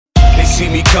see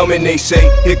me coming, they say,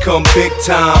 here come big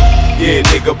time. Yeah,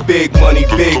 nigga, big money,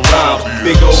 big rhymes.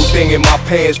 Big old thing in my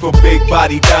pants for big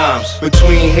body dimes.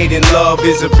 Between hate and love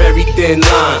is a very thin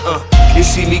line. They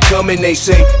see me coming, they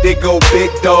say, they go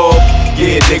big dog.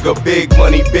 Yeah, nigga, big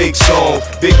money, big song.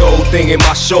 Big old thing in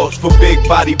my shorts for big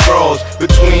body bras.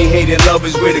 Between hate and love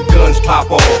is where the guns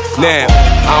pop off. Now,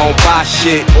 I don't buy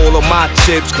shit, all of my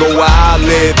chips go where I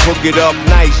live. Hook it up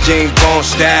nice, James Bond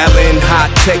styling.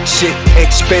 High tech shit,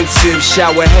 expensive.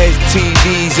 Shower heads,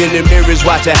 TVs in the mirrors.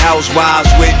 Watching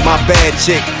Housewives with my bad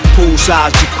chick.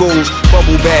 Poolside jacuzzi,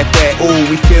 bubble bath that ooh.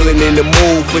 We feeling in the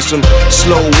mood for some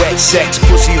slow wet sex,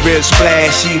 pussy real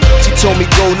splashy. She told me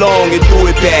go long and do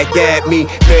it back at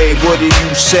me. Babe, what did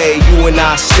you say? You and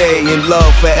I stay in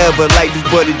love forever. Life is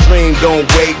but a dream, don't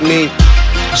wake me.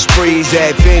 Sprees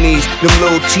at Vinny's, them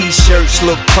little t-shirts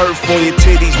look perf on your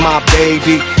titties, my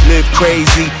baby. Live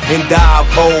crazy and die of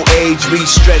old age, we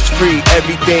stress free.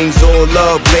 Everything's all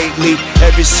love lately.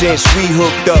 Ever since we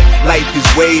hooked up, life is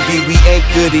wavy. We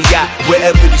anchor the yacht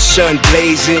wherever the sun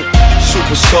blazing.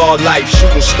 Superstar life,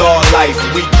 shooting star life.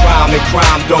 We crime and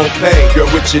crime don't pay.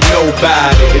 Girl, with you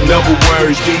nobody. In other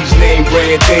words, these name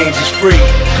brand things is free.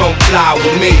 Come fly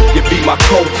with me, you be my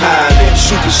co-pilot.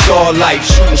 Superstar life,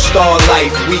 shooting star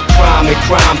life. We crime and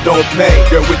crime don't pay.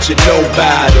 Girl, with you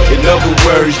nobody. In other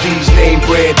words, these name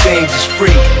brand things is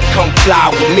free. Come fly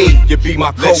with me, you be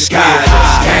my co-pilot.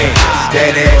 Damn,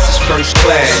 that ass is first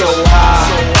class. So high.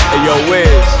 Hey yo,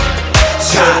 Wiz.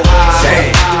 So high.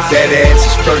 Damn, that ass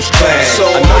is first class. So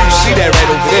I know you see that right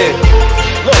over there.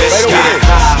 Look, right over there.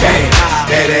 Damn,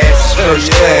 that ass is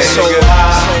first class. So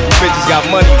high. You bitches got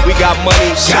money, we got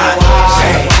money.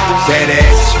 Damn, that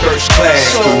ass is first class.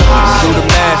 So high. Do the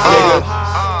math, nigga.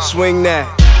 Swing that.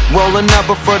 Rolling up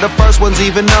before the first one's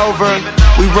even over.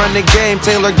 We run the game,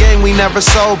 Taylor gang, we never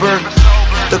sober.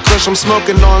 The kush I'm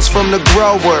smoking on's from the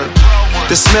grower.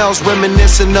 The smell's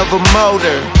reminiscent of a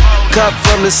motor. Cut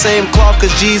from the same cloth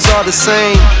cause G's all the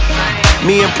same.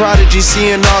 Me and Prodigy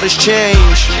seeing all this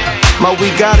change. My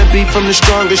we gotta be from the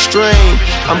strongest strain.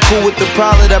 I'm cool with the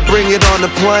pilot, I bring it on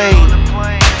the plane.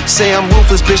 Say I'm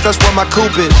ruthless, bitch, that's what my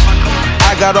coupe is.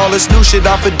 I got all this new shit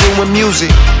off of doing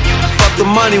music. Fuck the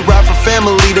money, ride for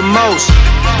family the most.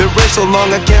 Been rich so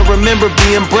long I can't remember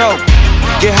being broke.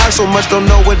 Get high so much, don't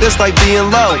know what it's like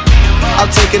being low. I'll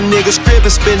take a nigga's crib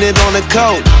and spin it on a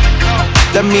coat.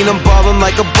 That mean I'm ballin'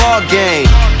 like a ball game.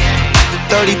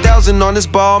 30,000 on this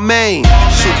ball main.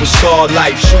 Superstar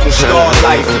life, shooting star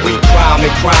life. We crime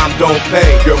and crime don't pay.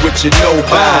 Girl, with you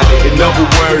nobody. In other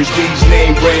words, these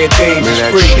name brand things is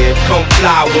free. Come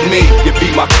fly with me, you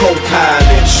be my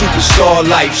co-pilot. Superstar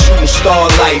life, shooting star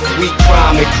life. We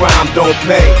crime and crime don't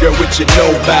pay. Girl, with you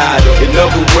nobody. In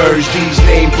other words, these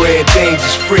name brand things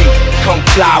is free. Come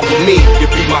fly with me, you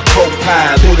be my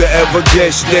co-pilot. Who'da ever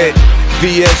guessed that?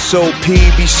 VSOP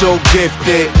be so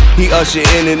gifted. He usher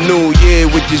in a new year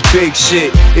with this big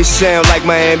shit. It sound like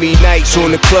Miami nights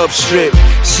on the club strip.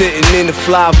 Sitting in the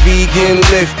fly vegan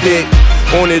lifted.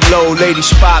 On it low, ladies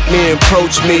spot me and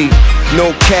approach me. No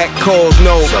cat calls,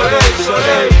 no.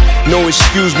 No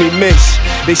excuse me, miss.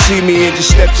 They see me and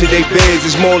just step to their beds.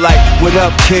 It's more like, what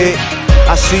up, kid?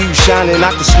 I see you shining,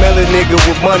 I can smell a nigga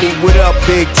with money. What up,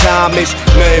 big time? It's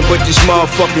nothing but this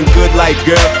motherfucking good life,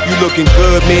 girl. You looking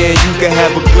good, man, you can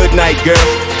have a good night, girl.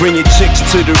 Bring your chicks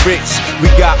to the Ritz. We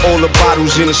got all the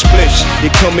bottles in the splish. You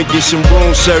come and get some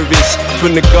room service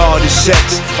from the guard of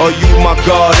sex. Are you my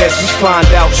goddess? We find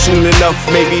out soon enough,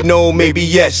 maybe no, maybe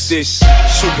yes. This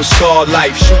superstar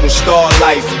life, shooting star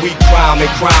life. We crime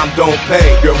and crime don't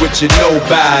pay. Girl, with you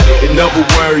nobody. In other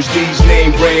words, these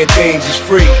name brand things is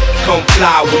free. Come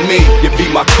fly with me, you be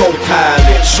my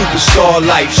co-pilot. Superstar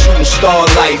life, shooting star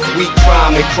life. We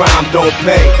crime and crime don't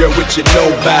pay. Girl, with you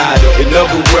nobody. In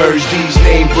other words, these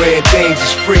name brand things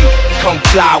is free. Come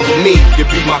fly with me, you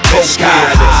be my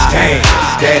co-pilot. Damn,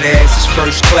 that ass is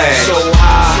first class. So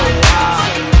high,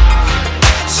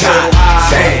 so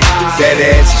high. Damn, that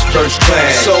ass is first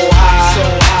class. So high,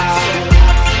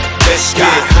 let's get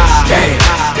high. Damn,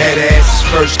 that ass is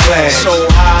first class. So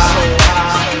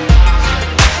high.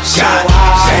 God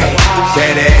damn,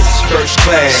 that ass is first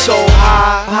class. So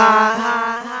high.